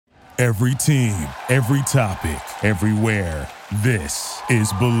Every team, every topic, everywhere. This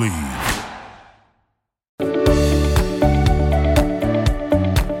is Believe.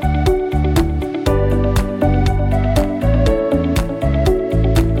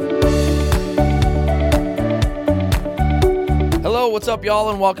 Hello, what's up, y'all,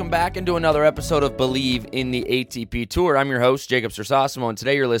 and welcome back into another episode of Believe in the ATP Tour. I'm your host, Jacob Stefanos, and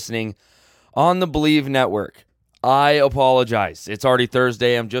today you're listening on the Believe Network. I apologize. It's already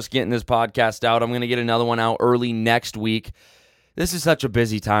Thursday. I'm just getting this podcast out. I'm going to get another one out early next week. This is such a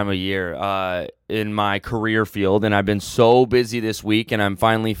busy time of year in my career field, and I've been so busy this week, and I'm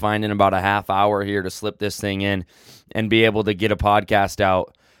finally finding about a half hour here to slip this thing in and be able to get a podcast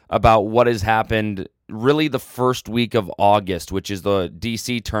out about what has happened really the first week of August, which is the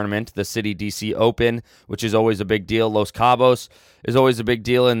D.C. tournament, the City D.C. Open, which is always a big deal. Los Cabos is always a big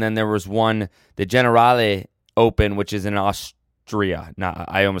deal, and then there was one, the Generale Open, which is in Austria.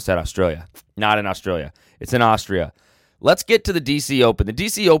 I almost said Australia. Not in Australia. It's in Austria. Let's get to the D.C. Open. The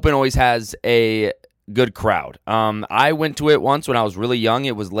D.C. Open always has a good crowd. I went to it once when I was really young.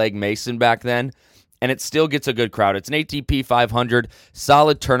 It was Legg Mason back then, and it still gets a good crowd. It's an ATP 500,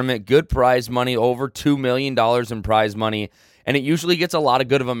 solid tournament, good prize money, over $2 million in prize money, and it usually gets a lot of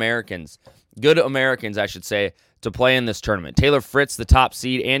good Americans, I should say, to play in this tournament. Taylor Fritz, the top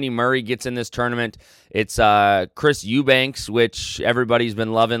seed. Andy Murray gets in this tournament. It's Chris Eubanks, which everybody's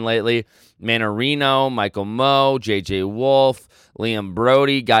been loving lately. Manarino, Michael Moe, J.J. Wolf, Liam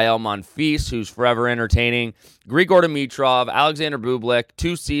Brody, Gael Monfils, who's forever entertaining. Grigor Dimitrov, Alexander Bublik,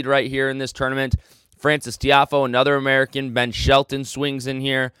 2 seed right here in this tournament. Francis Tiafoe, another American. Ben Shelton swings in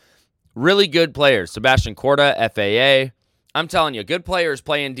here. Really good players. Sebastian Korda, FAA. I'm telling you, good players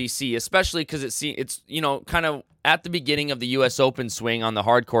play in D.C., especially because it's kind of at the beginning of the U.S. Open swing on the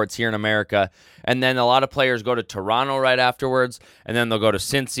hard courts here in America, and then a lot of players go to Toronto right afterwards, and then they'll go to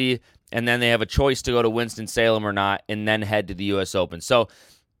Cincy, and then they have a choice to go to Winston-Salem or not, and then head to the U.S. Open. So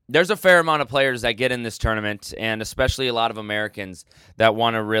there's a fair amount of players that get in this tournament, and especially a lot of Americans that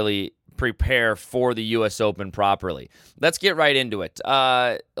want to really prepare for the U.S. Open properly. Let's get right into it.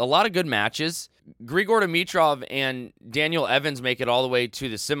 A lot of good matches. Grigor Dimitrov and Daniel Evans make it all the way to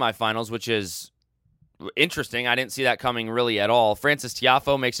the semifinals, which is interesting. I didn't see that coming really at all. Francis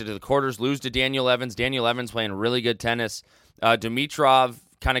Tiafoe makes it to the quarters, lose to Daniel Evans. Daniel Evans playing really good tennis. Dimitrov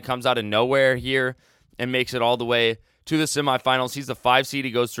kind of comes out of nowhere here and makes it all the way to the semifinals. He's the 5 seed.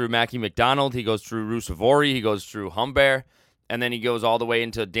 He goes through Mackie McDonald. He goes through Rusevori. He goes through Humbert. And then he goes all the way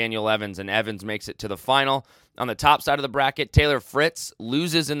into Daniel Evans, and Evans makes it to the final. On the top side of the bracket, Taylor Fritz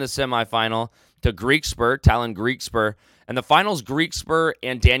loses in the semifinal to Talon Griekspoor. And the final's Griekspoor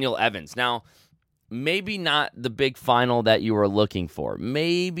and Daniel Evans. Now, maybe not the big final that you were looking for.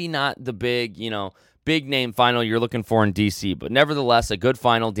 Maybe not the big name final you're looking for in D.C., but nevertheless, a good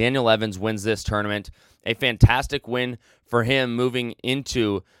final. Daniel Evans wins this tournament. A fantastic win for him moving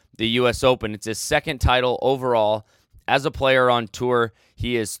into the U.S. Open. It's his second title overall as a player on tour.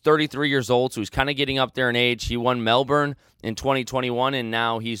 He is 33 years old, so he's kind of getting up there in age. He won Melbourne in 2021, and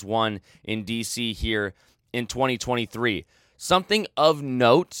now he's won in D.C. here in 2023. Something of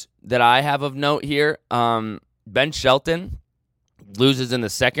note that I have of note here, Ben Shelton loses in the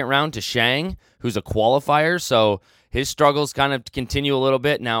second round to Shang, who's a qualifier, so his struggles kind of continue a little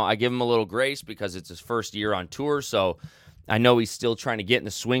bit. Now, I give him a little grace because it's his first year on tour, so I know he's still trying to get in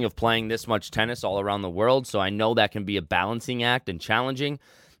the swing of playing this much tennis all around the world, so I know that can be a balancing act and challenging.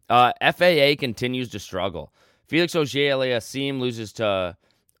 FAA continues to struggle. Felix Auger-Aliassime loses to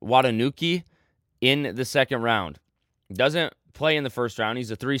Watanuki in the second round. Doesn't play in the first round.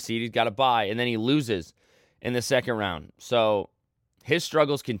 He's a 3 seed. He's got a bye, and then he loses in the second round. So his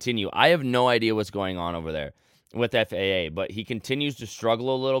struggles continue. I have no idea what's going on over there with FAA, but he continues to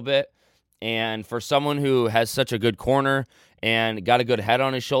struggle a little bit. And for someone who has such a good corner and got a good head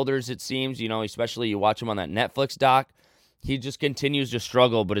on his shoulders, it seems, especially you watch him on that Netflix doc, he just continues to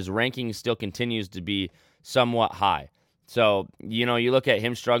struggle, but his ranking still continues to be somewhat high. So, you look at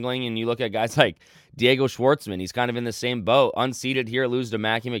him struggling, and you look at guys like Diego Schwartzman. He's kind of in the same boat. Unseeded here, lose to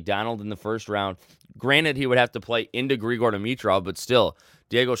Mackie McDonald in the first round. Granted, he would have to play into Grigor Dimitrov, but still,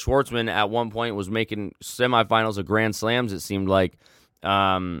 Diego Schwartzman at one point was making semifinals of Grand Slams, it seemed like,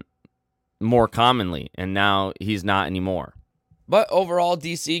 more commonly, and now he's not anymore. But overall,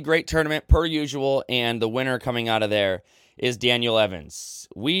 DC, great tournament per usual, and the winner coming out of there is Daniel Evans.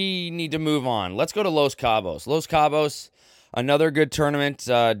 We need to move on. Let's go to Los Cabos. Los Cabos, another good tournament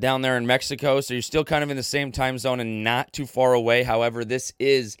down there in Mexico, so you're still kind of in the same time zone and not too far away. However, this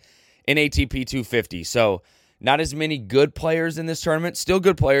is an ATP 250, so not as many good players in this tournament. Still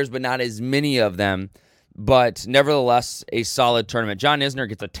good players, but not as many of them But nevertheless, a solid tournament. John Isner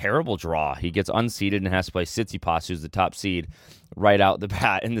gets a terrible draw. He gets unseeded and has to play Tsitsipas, who's the top seed, right out the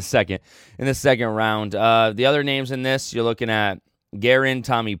bat in the second round. The other names in this, you're looking at Guerin,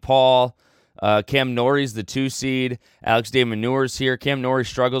 Tommy Paul, Cam Norrie's the 2 seed. Alex de Minaur's here. Cam Norrie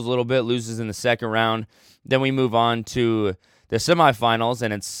struggles a little bit, loses in the second round. Then we move on to the semifinals,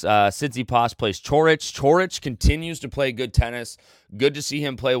 and it's Tsitsipas plays Coric. Coric continues to play good tennis. Good to see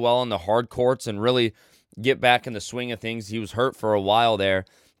him play well on the hard courts and really get back in the swing of things. He was hurt for a while there,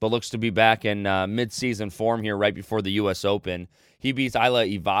 but looks to be back in mid-season form here right before the U.S. Open. He beats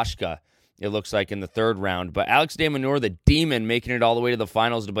Ayla Ivashka, it looks like, in the third round. But Alex de Minaur, the demon, making it all the way to the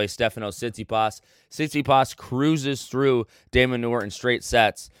finals to play Stefanos Tsitsipas. Tsitsipas cruises through de Minaur in straight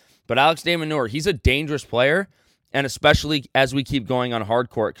sets. But Alex de Minaur, he's a dangerous player, and especially as we keep going on hard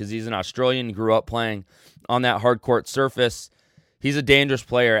court, because he's an Australian, grew up playing on that hard court surface. He's a dangerous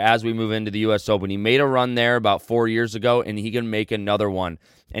player as we move into the U.S. Open. He made a run there about 4 years ago, and he can make another one.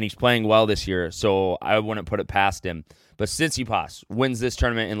 And he's playing well this year, so I wouldn't put it past him. But Tsitsipas wins this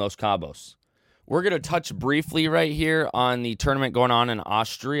tournament in Los Cabos. We're going to touch briefly right here on the tournament going on in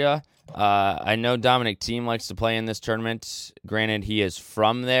Austria. I know Dominic Thiem likes to play in this tournament. Granted, he is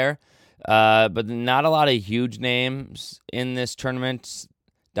from there. But not a lot of huge names in this tournament.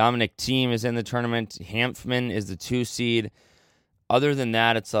 Dominic Thiem is in the tournament. Hanfman is the 2 seed. Other than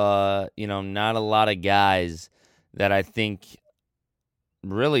that, it's not a lot of guys that I think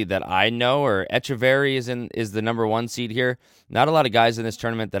really that I know. Or Echeverry is the number 1 seed here. Not a lot of guys in this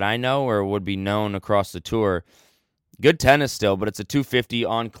tournament that I know or would be known across the tour. Good tennis still, but it's a 250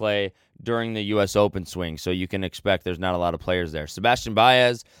 on clay during the U.S. Open swing, so you can expect there's not a lot of players there. Sebastian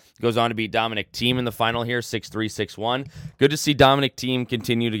Baez goes on to beat Dominic Thiem in the final here, 6-3, 6-1. Good to see Dominic Thiem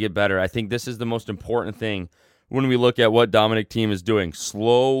continue to get better. I think this is the most important thing when we look at what Dominic Thiem is doing.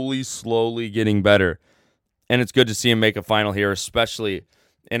 Slowly getting better. And it's good to see him make a final here, especially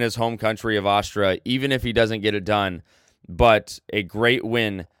in his home country of Austria, even if he doesn't get it done. But a great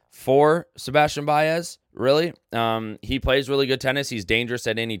win for Sebastian Baez, really. He plays really good tennis. He's dangerous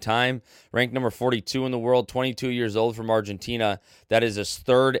at any time. Ranked number 42 in the world, 22 years old, from Argentina. That is his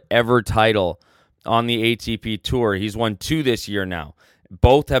 3rd ever title on the ATP Tour. He's won 2 this year now.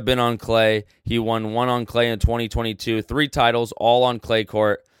 Both have been on clay. He won 1 on clay in 2022. 3 titles, all on clay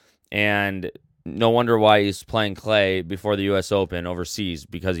court. And no wonder why he's playing clay before the U.S. Open overseas,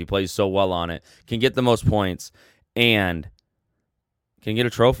 because he plays so well on it. Can get the most points and can get a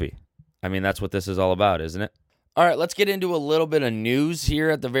trophy. I mean, that's what this is all about, isn't it? All right, let's get into a little bit of news here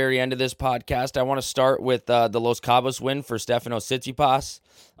at the very end of this podcast. I want to start with the Los Cabos win for Stefanos Tsitsipas.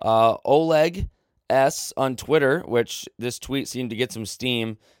 Oleg S on Twitter, which this tweet seemed to get some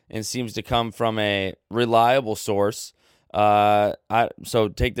steam and seems to come from a reliable source. So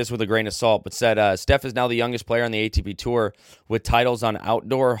take this with a grain of salt, but said Steph is now the youngest player on the ATP Tour with titles on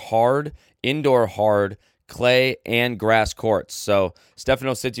outdoor hard, indoor hard, clay, and grass courts. So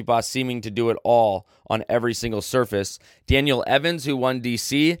Stefanos Tsitsipas seeming to do it all on every single surface. Daniel Evans, who won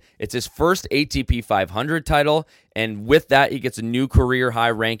D.C., it's his first ATP 500 title, and with that, he gets a new career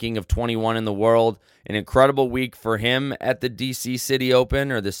high ranking of 21 in the world. An incredible week for him at the D.C. City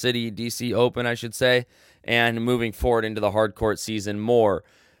Open, or the City D.C. Open, I should say, and moving forward into the hard court season more,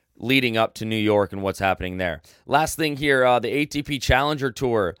 leading up to New York and what's happening there. Last thing here, the ATP Challenger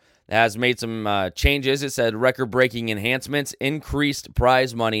Tour has made some changes. It said record-breaking enhancements, increased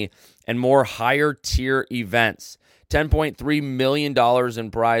prize money, and more higher-tier events. $10.3 million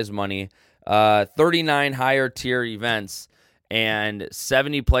in prize money, 39 higher-tier events, and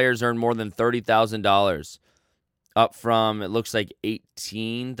 70 players earn more than $30,000, up from, it looks like,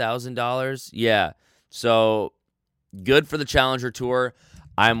 $18,000. Yeah, so good for the Challenger Tour.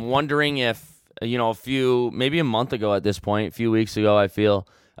 I'm wondering if, maybe a month ago at this point, a few weeks ago, I feel,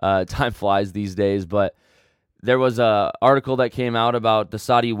 time flies these days, but there was a article that came out about the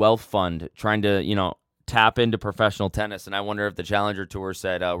Saudi Wealth Fund trying to, tap into professional tennis, and I wonder if the Challenger Tour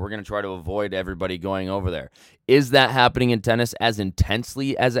said, we're going to try to avoid everybody going over there. Is that happening in tennis as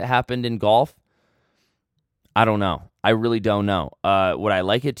intensely as it happened in golf? I don't know. I really don't know. Would I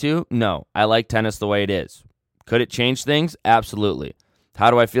like it to? No. I like tennis the way it is. Could it change things? Absolutely. How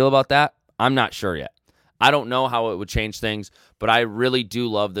do I feel about that? I'm not sure yet. I don't know how it would change things, but I really do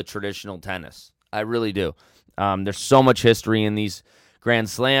love the traditional tennis. I really do. There's so much history in these Grand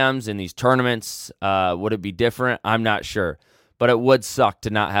Slams, in these tournaments. Would it be different? I'm not sure. But it would suck to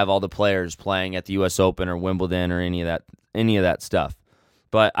not have all the players playing at the U.S. Open or Wimbledon or any of that stuff.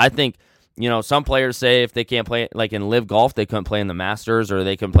 But I think, some players say if they can't play, like in Live Golf, they couldn't play in the Masters or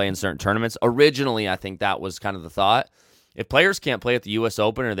they couldn't play in certain tournaments. Originally, I think that was kind of the thought. If players can't play at the U.S.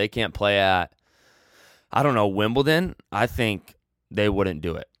 Open or they can't play at I don't know, Wimbledon, I think they wouldn't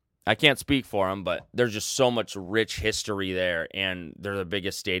do it. I can't speak for them, but there's just so much rich history there, and they're the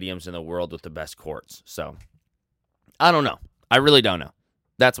biggest stadiums in the world with the best courts. So, I don't know. I really don't know.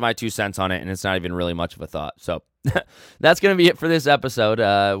 That's my 2 cents on it, and it's not even really much of a thought. So, that's going to be it for this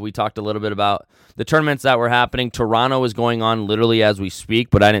episode. We talked a little bit about the tournaments that were happening. Toronto is going on literally as we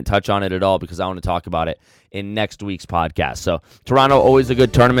speak, but I didn't touch on it at all because I want to talk about it in next week's podcast. So, Toronto, always a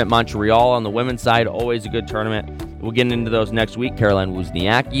good tournament. Montreal on the women's side, always a good tournament. We'll get into those next week. Caroline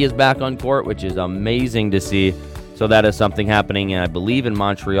Wozniacki is back on court, which is amazing to see. So that is something happening, I believe, in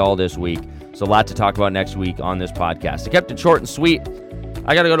Montreal this week. So a lot to talk about next week on this podcast. I kept it short and sweet.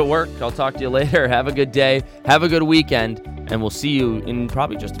 I got to go to work. I'll talk to you later. Have a good day. Have a good weekend. And we'll see you in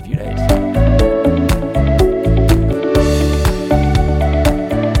probably just a few days.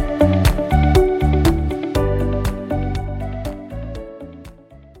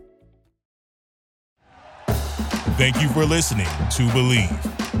 Thank you for listening to Believe.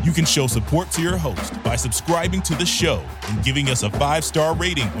 You can show support to your host by subscribing to the show and giving us a 5-star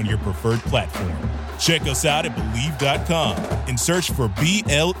rating on your preferred platform. Check us out at Believe.com and search for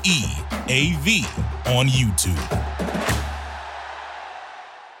BLEAV on YouTube.